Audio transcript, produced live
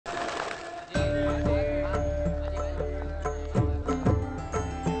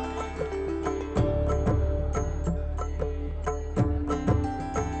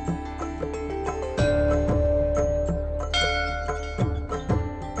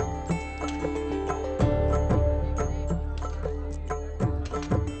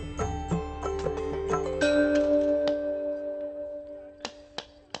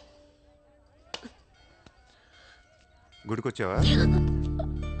గుడికి వచ్చావా?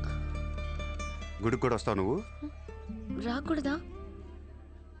 గుడికి కూడా వస్తావు నువ్వు? రాకూడదా?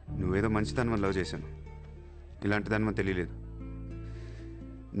 నువ్వేదో మంచిదాన్ని లవ్ చేశాను, ఇలాంటి దాని తెలియలేదు.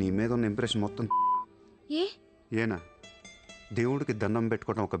 నీ మీద ఉన్న ఇంప్రెషన్ మొత్తం ఏనా దేవుడికి దండం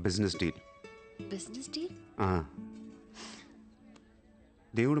పెట్టుకోవడం ఒక బిజినెస్ డీల్.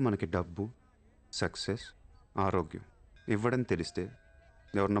 దేవుడు మనకి డబ్బు, సక్సెస్, ఆరోగ్యం ఇవ్వడం తెలిస్తే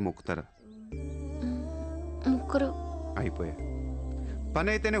ఎవరన్నా మొక్కుతారా? అయిపోయా. పని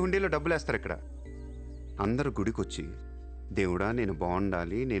అయితేనే హుండీలో డబ్బులు వేస్తారు. ఇక్కడ అందరూ గుడికి వచ్చి దేవుడా నేను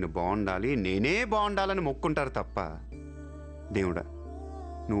బాగుండాలి, నేను బాగుండాలి, నేనే బాగుండాలని మొక్కుంటారు తప్ప దేవుడా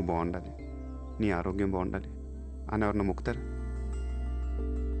నువ్వు బాగుండాలి, నీ ఆరోగ్యం బాగుండాలి అని ఎవరన్నా మొక్కుతారు?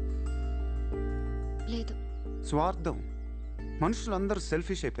 లేదు. స్వార్థం. మనుషులందరూ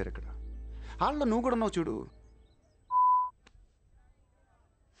సెల్ఫిష్ అయిపోయారు ఇక్కడ. వాళ్ళ నువ్వు కూడా ఉన్నావు చూడు.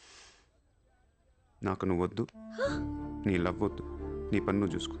 నాకు నువ్వు వద్దు, నీ లవ్ వద్దు, నీ పని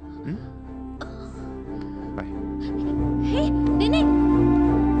నువ్వు చూసుకో. బాయ్.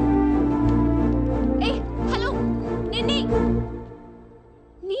 హలో,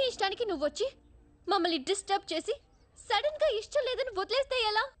 నీ ఇష్టానికి నువ్వు వచ్చి మమ్మల్ని డిస్టర్బ్ చేసి సడన్ గా ఇష్టం లేదని వదిలేస్తే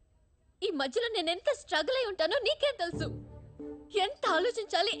ఎలా? ఈ మధ్యలో నేను ఎంత స్ట్రగుల్ అయి ఉంటానో నీకేం తెలుసు. ఎంత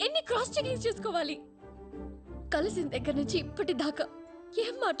ఆలోచించాలి, ఎన్ని క్రాస్ చెకింగ్ చేసుకోవాలి. కలిసిన దగ్గర నుంచి ఇప్పటి దాకా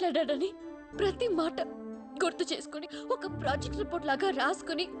ఏం మాట్లాడాడని ప్రతి మాట గుర్తు చేసుకుని ఒక ప్రాజెక్ట్ రిపోర్ట్ లాగా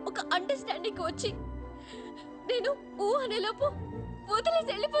రాసుకుని ఒక అండర్స్టాండింగ్ వచ్చి నేను అనేలోపు వదిలేసి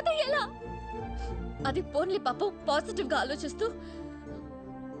వెళ్ళిపోతే ఎలా? అది పోన్లీ పాపం పాజిటివ్ గా ఆలోచిస్తూ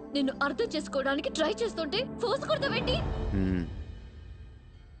నిన్ను అర్థం చేసుకోవడానికి ట్రై చేస్తుంటే ఫోర్స్ కొడతావేంటి?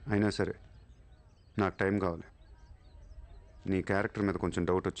 అయినా సరే నాకు టైం కావాలి. నీ క్యారెక్టర్ మీద కొంచెం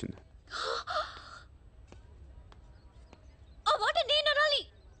డౌట్ వచ్చింది. ఆ మాట నేను అనాలి,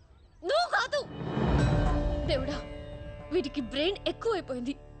 నువ్వు కాదు. దేవుడా, వీటికి బ్రెయిన్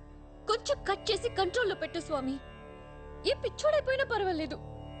ఎక్కువైపోయింది. కొంచెం కట్ చేసి కంట్రోల్లో పెట్టు స్వామి. ఏ పిచ్చోడైపోయినా పర్వాలేదు,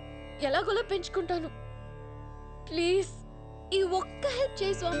 ఎలాగోలా పెంచుకుంటాను. ప్లీజ్ ఈ ఒక్క హెల్ప్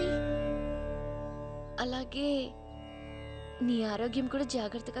చేయి స్వామి. అలాగే నీ ఆరోగ్యం కూడా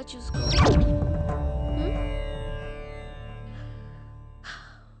జాగ్రత్తగా చూసుకో.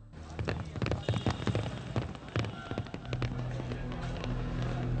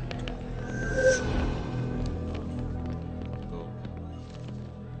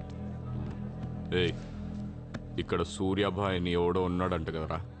 ఇక్కడ సూర్యాభాయ్ అని ఎవడో ఉన్నాడంట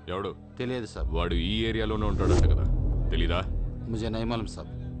కదరా? ఎవడు? తెలియదు సార్. వాడు ఈ ఏరియాలోనే ఉంటాడంట కదా? తెలీదా? ముజే నహీ మాలూమ్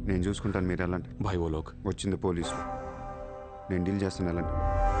సాబ్. నేను చూసుకుంటాను, మీరు వెళ్ళండి. భాయ్ ఓ లోగ్. వచ్చింది పోలీసులు, నేను డీల్ చేస్తాను, వెళ్ళండి.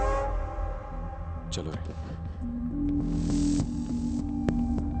 చలో.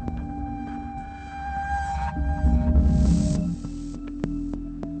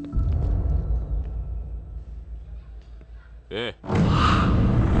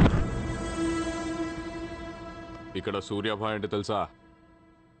 ఇక్కడ సూర్యాభాయ్ అంటే తెలుసా?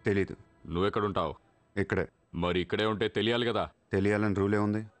 తెలీదు. నువ్వెక్కడుంటావు? ఇక్కడే. మరి ఇక్కడే ఉంటే తెలియాలి కదా? తెలియాలని రూలే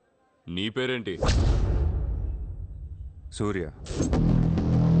ఉంది. నీ పేరేంటి? సూర్య.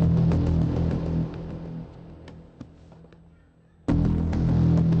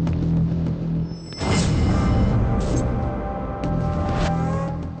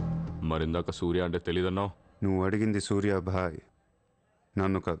 మరిందాక సూర్య అంటే తెలీదన్నావు. నువ్వు అడిగింది సూర్యాభాయ్,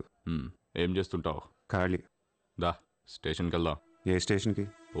 నన్ను కాదు. ఏం చేస్తుంటావు? ఖాళీ. దా స్టేషన్కి వెళ్దాం. ఏ స్టేషన్కి?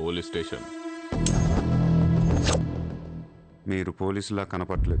 Police station. మీరు పోలీసులా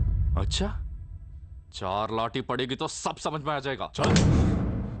కనపట్లేదు. అచ్చా, చార్ లాఠీ పడేగి తో సబ్ సమజ్ మే ఆ జాయేగా.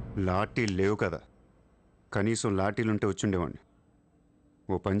 లాఠీ లేవు కదా, కనీసం లాఠీలుంటే వచ్చుండేవాడిని.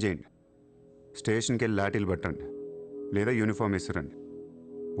 ఓ పని చేయండి, స్టేషన్కి వెళ్ళి లాఠీలు పట్టండి, లేదా యూనిఫామ్ వేసిరండి.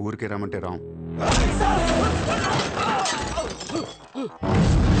 ఊరికే రమ్మంటే రాం.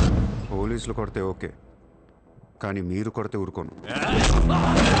 పోలీసులు కొడితే ఓకే, కానీ మీరు కొడితే ఊరుకోను.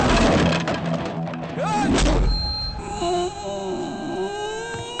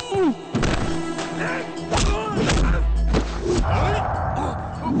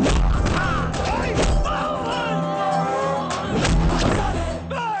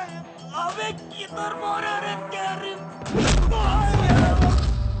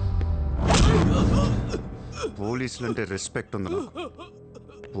 పోలీసులు అంటే రెస్పెక్ట్ ఉంది నాకు.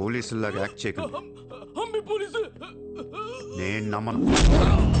 పోలీసులాగా యాక్ట్ చేయకండి. నేను నమ్మను.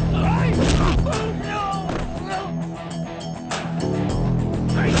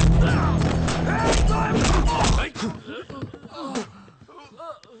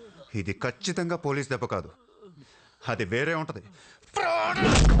 ఇది ఖచ్చితంగా పోలీస్ దెబ్బ కాదు, అది వేరే ఉంటది.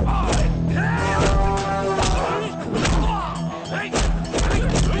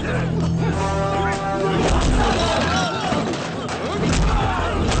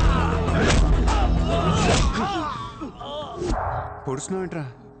 పొడుస్తున్నావు ఏంట్రా?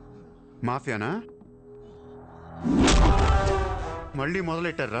 మాఫియానా? మళ్ళీ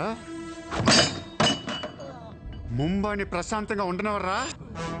మొదలెట్టారా? ముంబైని ప్రశాంతంగా ఉండనవర్రా?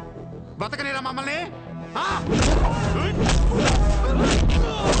 బతకనేరా మమ్మల్ని?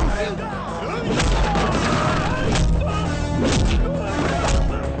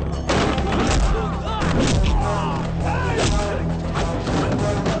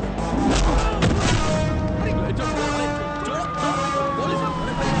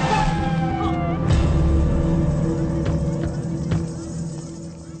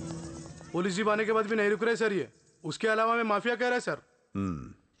 पुलिस जीप आने के बाद भी नहीं रुक रहे सर ये। उसके अलावा मैं माफिया कह रहा है सर।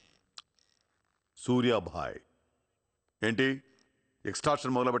 సూర్యాభాయ్ ఏంటి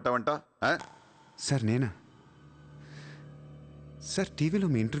ఎక్స్ట్రాక్షన్ మొదలు పెట్టావంట? సార్ నేనా? సార్ టీవీలో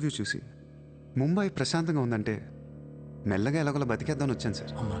మీ ఇంటర్వ్యూ చూసి ముంబై ప్రశాంతంగా ఉందంటే మెల్లగా ఎలాగోలా బతికేద్దామని వచ్చాను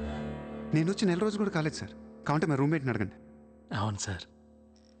సార్. నేను వచ్చి 1 రోజు కూడా కాలేదు సార్. కావంటే మా రూమ్మేట్ని అడగండి. అవును సార్.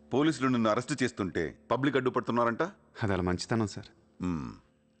 పోలీసులు నిన్ను అరెస్ట్ చేస్తుంటే పబ్లిక్ అడ్డుపడుతున్నారంట. అది అలా మంచితనం సార్.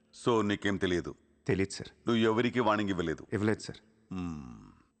 సో నీకేం తెలియదు? తెలియదు సార్. నువ్వు ఎవరికి వార్నింగ్ ఇవ్వలేదు? ఇవ్వలేదు సార్.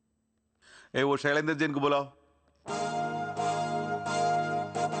 ఏ ఓ శైలేందర్ జైన్ కు బులావ్.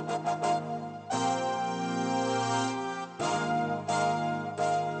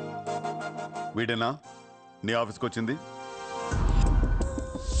 వీడేనా నీ ఆఫీస్కి వచ్చింది?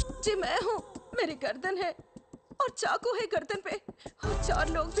 जी मैं हूँ। मेरी गर्दन है और चाकू है गर्दन पे और 4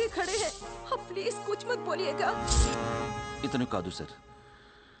 लोग भी खड़े हैं। आप प्लीज कुछ मत बोलिएगा। ఇతను కాదు sir.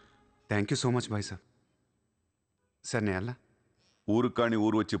 Thank you so much bye sir. Sir నేను ఎలా? ఊరు కాని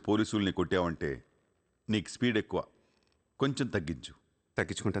ఊరు వచ్చి పోలీసుల్ని కొట్టావంటే నీకు స్పీడ్ ఎక్కువ. కొంచెం తగ్గించు.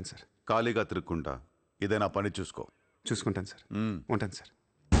 తగ్గించుకుంటాను సార్. ఖాళీగా తిరుక్కుంటా ఏదైనా పని చూసుకో. చూసుకుంటాను సార్. ఉంటాను సార్.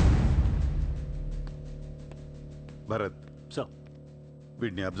 భరత్ సార్,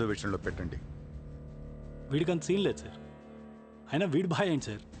 వీడిని అబ్జర్వేషన్లో పెట్టండి. వీడికి అంత సీన్ లేదు సార్. అయినా వీడి బాయ్ ఏంటి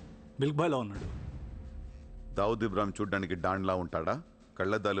సార్? మిల్క్ బాయ్లా ఉన్నాడు. దావుద్ ఇబ్రాహిం చూడ్డానికి డాన్లా ఉంటాడా?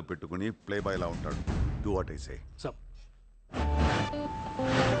 కళ్ళద్దాలు పెట్టుకుని ప్లే బాయ్లా ఉంటాడు. Do what I say. Sir,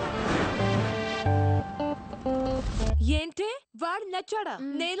 ఏంటే వాడు నచ్చాడా?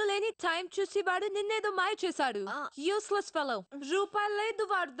 నేను లేని టైం చూసి వాడు నిన్నేదో మాయ చేశాడు. Useless fellow. రూపాయలు లేదు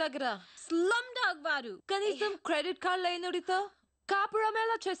వాడి దగ్గర. స్లమ్ డాగ్ వాడు. కనీసం క్రెడిట్ కార్డ్ లేనుడితో కాపురం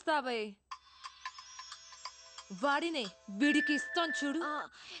ఎలా చేస్తావే? వాడినే వీడికి ఇస్తాను చూడు.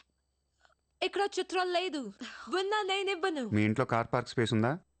 ఇక్కడ చిత్రం లేదు. విన్నా నేనివ్వను. మీ ఇంట్లో కార్ పార్క్ స్పేస్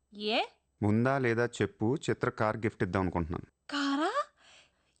ఉందా? ఏ ఉందా లేదా చెప్పు. చిత్ర కార్ గిఫ్ట్ ఇద్దాం అనుకుంటున్నాను. కారా?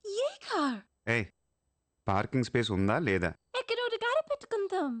 ఏ కార్? ఏయ్, పార్కింగ్ స్పేస్ ఉందా లేదా? ఎక్కడో గారి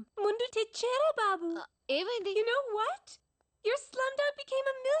పెట్టుకుందాం. ముందు తెచ్చారా బాబు? ఏమైంది? You know what? Your slumdog became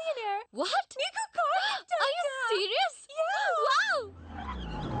a millionaire. What? నీకు car Are you serious? Yeah. Wow!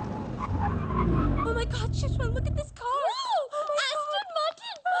 Oh my God, Shishma, look at this car. Aston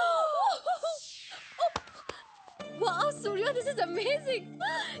Martin! Wow, Surya, this is amazing.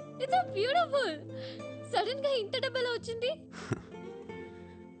 It's so beautiful. Sudden గా ఇంత డబ్బెలా వచ్చింది?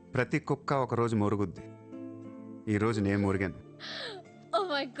 ప్రతి కుక్క ఒక రోజు మొరుగుద్ది. ఈ రోజు నేను మురిగాను. Oh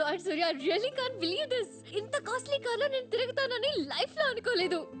my God, Surya, I really can't believe this. ఇంత కాస్ట్లీ కార్లో నేను తిరుగుతానని లైఫ్ లో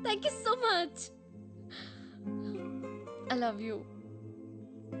అనుకోలేదు. Thank you so much. I love you.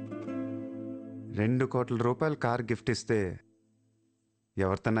 2 కోట్ల రూపాయలు కార్ గిఫ్ట్ ఇస్తే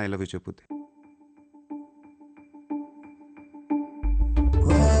ఎవరితోన్నా I love you చెప్పుద్ది.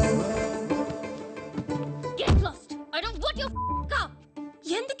 Get lost. I don't want your car.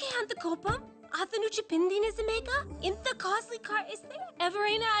 ఎందుకే అంత కోపం? అతను చెప్పింది నిజమేగా? ఇంత కాస్ట్లీ కార్ ఇస్తే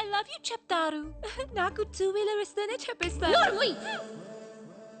ఎవరైనా ఐ లవ్ యూ చెప్తారు. నాకు 2 వీలర్ ఇస్తేనే చెప్పేస్తారు. నోర్మూయ్.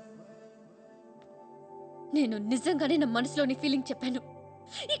 నేను నిజంగానే నా మనసులోని ఫీలింగ్ చెప్పాను.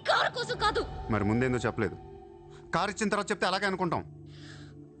 ఈ కారు కోసం కాదు. మరి ముందేందో చెప్పలేదు? కార్ ఇచ్చిన తర్వాత చెప్తే అలాగే అనుకుంటాం.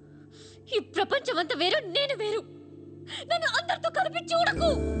 ఈ ప్రపంచం అంతా వేరు, నేను వేరు. నన్ను అందరితో కలిపి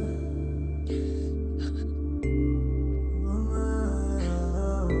చూడకు.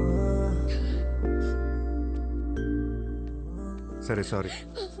 సరే సారీ.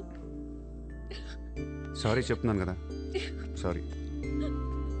 సారీ చెప్తున్నాను కదా. సారీ.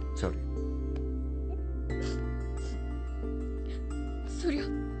 సారీ. సూర్య,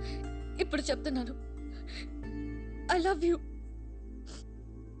 ఇప్పుడు చెప్తున్నాను, ఐ లవ్ యూ.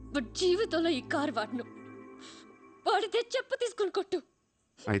 బట్ జీవితంలో ఈ కార్ వాడను. వాడితే చెప్పు తీసుకుని కొట్టు.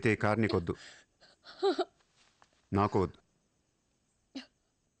 అయితే ఈ కార్ నీకొద్దు, నాకు వద్దు.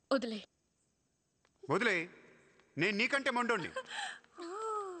 వదిలే. వదిలే. నేను నీకంటే మొండోడిని.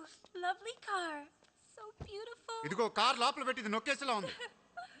 Lovely car. So beautiful. ఇదిగో కార్ లోపల పెట్టింది నొక్కేసేలా ఉంది.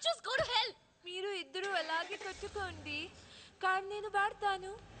 Just go to hell. మీరు ఇద్దరు అలాగే కొట్టుకోండి. కార్ నేను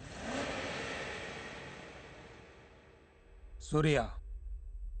వాడతాను. సూర్య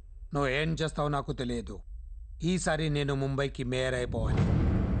నువ్వు ఏం చేస్తావో నాకు తెలియదు. ఈసారి నేను ముంబైకి మేయర్ అయిపోవాలి.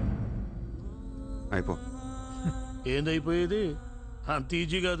 అయిపో. ఏందైపోయేది? అంత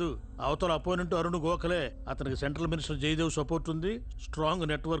ఈజీ కాదు. అవతల అపోనెంట్ అరుణ్ గోఖలే. అతనికి సెంట్రల్ మినిస్టర్ జయదేవ్ సపోర్ట్ ఉంది, స్ట్రాంగ్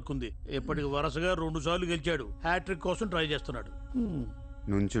నెట్వర్క్ ఉంది. ఇప్పటికి వరుసగా 2 సార్లు గెలిచాడు. హ్యాట్రిక్ కోసం ట్రై చేస్తున్నాడు.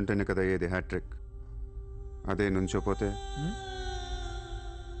 నుంచుంటేనే కదా ఏది హ్యాట్రిక్. అదే నుంచోపోతే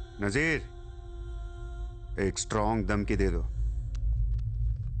నజీర్ एक స్ట్రాంగ్ దమ్కి దేదో.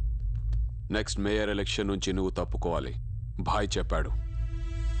 నెక్స్ట్ మేయర్ ఎలక్షన్ నుంచి నువ్వు తప్పుకోవాలి. భాయ్ చెప్పాడు.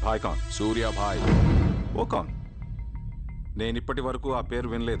 भाई कौन? సూర్య భాయ్. वो कौन? నేను ఇప్పటి వరకు ఆ పేరు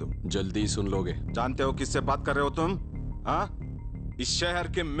వినలేదు. జల్దీ సున్ లోగే. जानते हो किससे बात कर रहे हो तुम? हाँ? इस शहर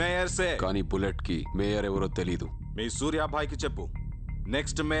के मेयर से. కానీ బుల్లెట్ కి మేయర్ ఎవరో తెలీదు. మీ సూర్య భాయ్కి చెప్పు,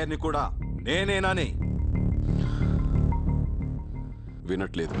 నెక్స్ట్ మేయర్ ని కూడా నేనేనని.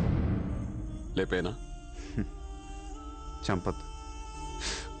 వినట్లేదు. లేపేనా? చంపద్దు,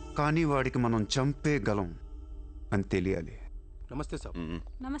 కానీ వాడికి మనం చంపేయగలం అని తెలియాలి. नमस्ते साहब.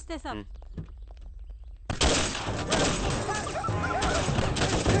 నమస్తే సార్.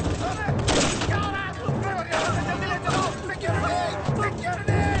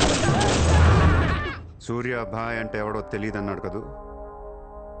 సూర్య భాయ్ అంటే ఎవడో తెలియదు అన్నాడు కదూ.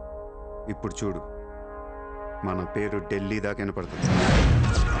 ఇప్పుడు చూడు, మన పేరు ఢిల్లీ దాకా వినపడుతుంది.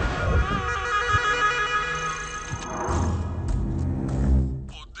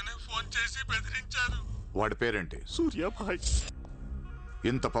 వాడి పేరేంటి? సూర్య భాయ్.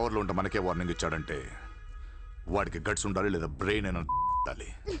 ఇంత పవర్లో ఉంటే మనకే వార్నింగ్ ఇచ్చాడంటే వాడికి గట్స్ ఉండాలి, లేదా బ్రెయిన్ అయినా ఉండాలి.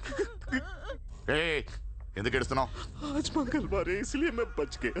 ఎందుకు ఏడుస్తున్నావు? आज मंगलवार है इसलिए मैं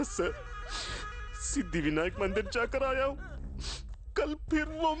बच गया सर. सिद्धि विनायक मंदिर जाकर आया हूँ. कल फिर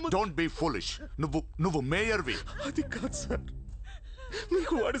वो డోంట్ బీ ఫూలిష్. నువ్వు మేయర్వి. అది కాదు సార్,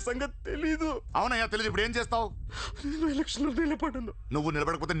 మీకు వాడి సంగతి తెలీదు. అవునయ్యా తెలియదు. ఇప్పుడు ఏం చేస్తావు? నేను ఎలక్షన్ లో నిలబడను. నువ్వు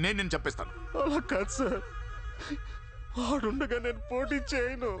నిలబడకపోతే నేను చెప్పేస్తాను. అలా కాదు సార్, వాడుండగా నేను పోటీ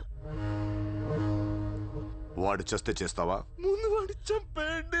చేయను. వాడు చేస్తే చేస్తావా? ముందు వాడి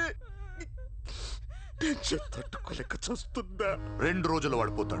చంపేయండి. టెన్షన్ తట్టుకోలేక చూస్తుందా. 2 రోజుల్లో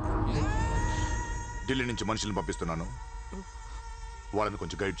వాడిపోతాడు. ఢిల్లీ నుంచి మనుషులను పంపిస్తున్నాను, వాళ్ళని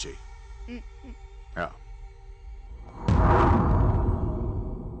కొంచెం గైడ్ చేయి.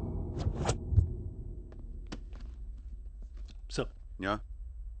 Sir yeah?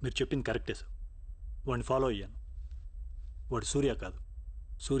 మీరు చెప్పింది కరెక్టే సార్. వాడిని ఫాలో అయ్యాను. వాడు సూర్య కాదు,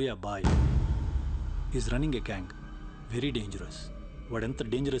 సూర్య bye. Is running A gang. Very dangerous. వాడు ఎంత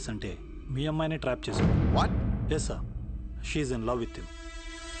డేంజరస్ అంటే మీ అమ్మాయినే ట్రాప్ చేశాడు. What? Yes sir, she in love with him.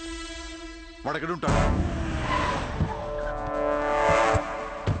 వాడు ఎక్కడ ఉంటాడు?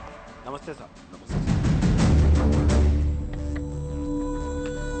 नमस्ते साहब.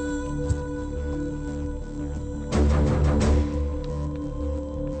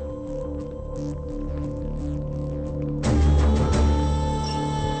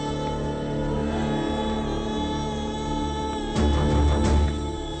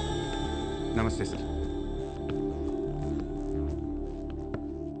 నమస్తే sir.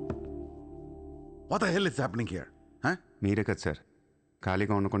 What the hell is happening here? మీరే కదా సార్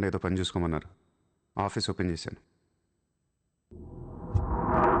ఖాళీగా ఉండకుండా ఏదో పని చూసుకోమన్నారు. ఆఫీస్ ఓపెన్ చేశాను.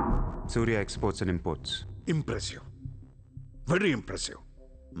 సూర్య exports and imports. Impressive, very impressive.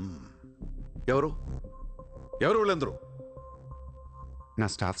 ఎవరు ఎవరు వీళ్ళందరూ? నా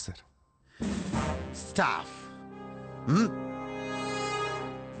స్టాఫ్ సార్. స్టాఫ్?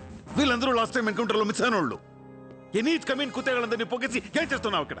 వీళ్ళందరూ లాస్ట్ టైం ఎన్కౌంటర్లో మిస్ అయిన వాళ్ళు. ఎనీ కమీన్ కుత్తేగాళ్ళందరినీ పొగేసి ఏం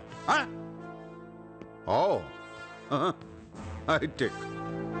చేస్తున్నావు అక్కడ? ఓ ఐ టేక్.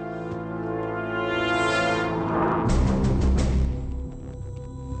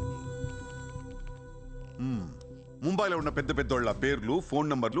 ముంబైలో ఉన్న పెద్ద పెద్దోళ్ళ పేర్లు, ఫోన్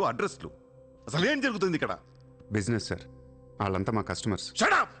నంబర్లు, అడ్రస్లు. అసలు ఏం జరుగుతుంది ఇక్కడ? Business sir. వాళ్ళంతా మా కస్టమర్స్.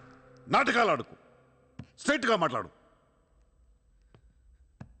 Shut up! నాటకాలు ఆడుకు, స్ట్రైట్గా మాట్లాడు.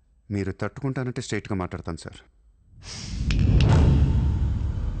 మీరు తట్టుకుంటానంటే స్ట్రైట్గా మాట్లాడతాను సార్.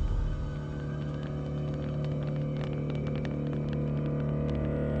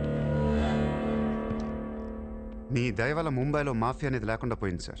 మీ దయ వల్ల ముంబైలో మాఫియా అనేది లేకుండా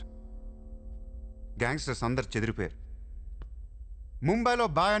పోయింది సార్. గ్యాంగ్స్టర్స్ అందరు చెదిరిపోయారు. ముంబైలో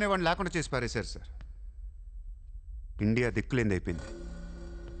బాయ్ అనేవాడిని లేకుండా చేసి పారేశారు సార్. ఇండియా దిక్కులేంది అయిపోయింది.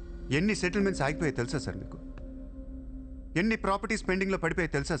 ఎన్ని సెటిల్మెంట్స్ ఆగిపోయాయి తెలుసా సార్ మీకు? ఎన్ని ప్రాపర్టీస్ పెండింగ్లో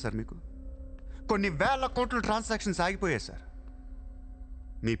పడిపోయాయి తెలుసా సార్ మీకు? కొన్ని వేల కోట్ల ట్రాన్సాక్షన్స్ ఆగిపోయాయి సార్.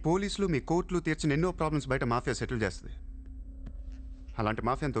 మీ పోలీసులు, మీ కోర్టులు తీర్చిన ఎన్నో ప్రాబ్లమ్స్ బయట మాఫియా సెటిల్ చేస్తుంది. అలాంటి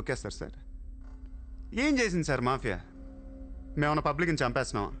మాఫియాని తొక్కేస్తారు సార్. ఏం చేసింది సార్ మాఫియా? మేమన్నా పబ్లిక్ని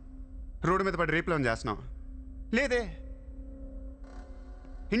చంపేస్తున్నాం, రోడ్డు మీద పడి రేపులను చేస్తున్నాం? లేదే.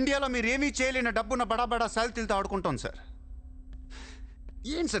 ఇండియాలో మీరు ఏమీ చేయలేని డబ్బున్న బడా బడా సాల్తీలతో ఆడుకుంటాం సార్.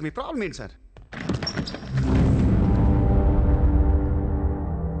 ఏంటి సార్ మీ ప్రాబ్లం ఏంటి సార్?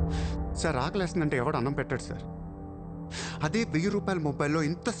 సార్ ఆకలేస్తుందంటే ఎవడు అన్నం పెట్టాడు సార్. అదే 1000 రూపాయల మొబైల్లో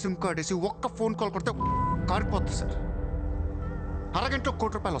ఇంత సిమ్ కార్డ్ వేసి ఒక్క ఫోన్ కాల్ కొడితే కారిపోతుంది సార్. అరగంటలో 1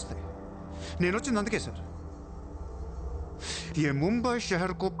 కోటి రూపాయలు వస్తాయి. నేను వచ్చింది అందుకే సార్. ये मुंबई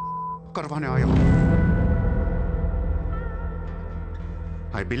शहर को करवाने आया हूं.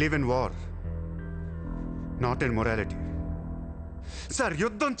 I believe in war, not in morality. Sir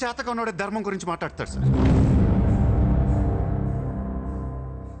యుద్ధం చేతగా ఉన్నాడే ధర్మం గురించి మాట్లాడతారు సార్.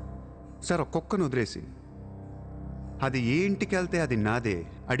 సార్ ఒక కుక్కను వదిలేసి అది ఏ ఇంటికి వెళ్తే అది నాదే,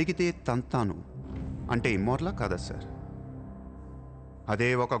 అడిగితే తంతాను అంటే ఇమ్మోర్లా కాదా సార్? అదే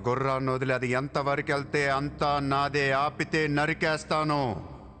ఒక గుర్రాన్ని వదిలి అది ఎంతవరకు వెళ్తే అంతా నాదే, ఆపితే నరికేస్తాను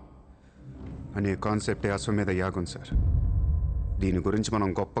అనే కాన్సెప్టే అశ్వమేధ యాగం సార్. దీని గురించి మనం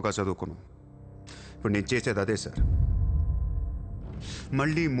గొప్పగా చదువుకున్నాం. ఇప్పుడు నేను చేసేది అదే సార్.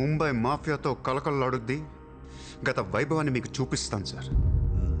 మళ్ళీ ముంబై మాఫియాతో కలకలలాడుద్ది గత వైభవాన్ని మీకు చూపిస్తాను సార్.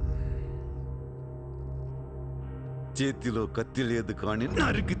 చేతిలో కత్తి లేదు కానీ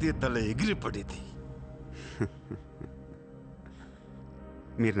నరికితే తల ఎగిరిపడేది.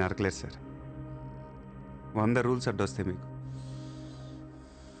 మీరు నరకలేదు సార్. 100 రూల్స్ అడ్డొస్తాయి మీకు.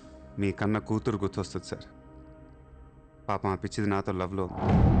 మీ కన్న కూతురు గుర్తొస్తుంది సార్. పాపం ఆ పిచ్చిది నాతో లవ్లో ఉంది.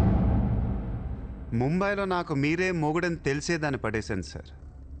 ముంబైలో నాకు మీరే మొగుడని తెలిసే దాన్ని పడేశాను సార్.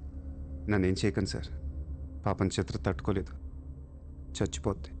 నన్ను ఏం చేయకండి సార్. పాపం చిత్ర తట్టుకోలేదు,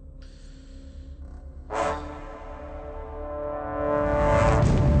 చచ్చిపోద్ది.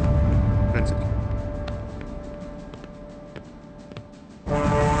 రండి సార్.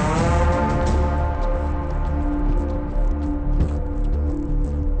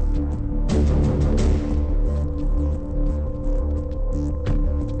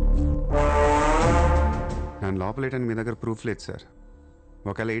 నేను లోపల వేయడానికి మీ దగ్గర ప్రూఫ్ లేదు సార్.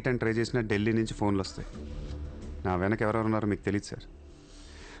 ఒకవేళ 8 అని ట్రై చేసినా ఢిల్లీ నుంచి ఫోన్లు వస్తాయి. నా వెనక ఎవరెవరు ఉన్నారో మీకు తెలియదు సార్.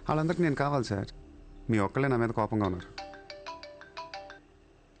 వాళ్ళందరికీ నేను కావాలి సార్. మీ ఒక్కళ్ళే నా మీద కోపంగా ఉన్నారు.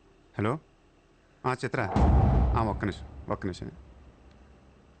 హలో చిత్ర, ఒక్క నిమిషం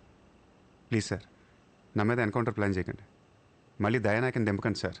ప్లీజ్ సార్. నా మీద ఎన్కౌంటర్ ప్లాన్ చేయకండి. మళ్ళీ దయానాయకని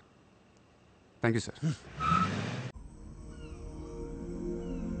దింపకండి సార్. Thank you sir.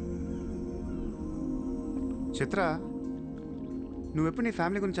 చిత్ర, నువ్వెప్పుడు నీ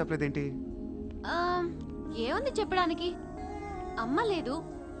ఫ్యామిలీ గురించి చెప్పలేదేంటి? ఏముంది చెప్పడానికి? అమ్మ లేదు,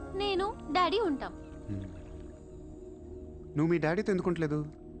 నేను డాడీ ఉంటాం. నువ్వు మీ డాడీతో ఎందుకుంటలేదు?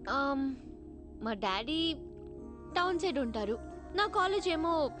 మా డాడీ టౌన్ సైడ్ ఉంటారు. నా కాలేజ్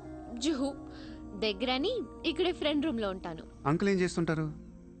ఏమో జుహు దగ్గరని ఇక్కడే ఫ్రెండ్ రూమ్ లో ఉంటాను. అంకుల్ ఏం చేస్తుంటారు?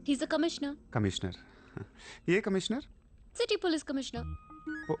 He's a commissioner. Commissioner? A commissioner? City police commissioner.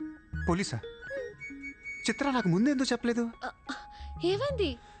 పోలీసా? చిత్ర, నాకు ముందు ఎందుకు చెప్పలేదు? ఏమైంది?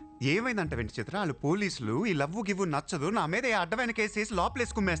 ఏమైందంట వెంటి చిత్ర? వాళ్ళు పోలీసులు ఈ లవ్వు గివ్వు నచ్చదు, నా మీద అడ్డమైన కేసు వేసి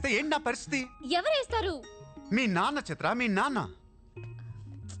లోపలేసి కుమ్మేస్తే ఏంటి నా పరిస్థితి? ఎవరేస్తారు? మీ నాన్న చిత్ర, మీ నాన్న.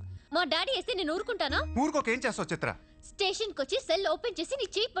 మా డాడీ వేస్తే నేను ఊరుకుంటానా? ఊరుకోక ఏం చేస్తావు చిత్ర? స్టేషన్కి వచ్చి సెల్ ఓపెన్ చేసి నీ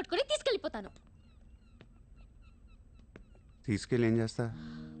చేయి పట్టుకుని తీసుకెళ్ళిపోతాను. తీసుకెళ్ళి ఏం చేస్తా?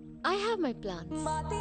 I have my plans.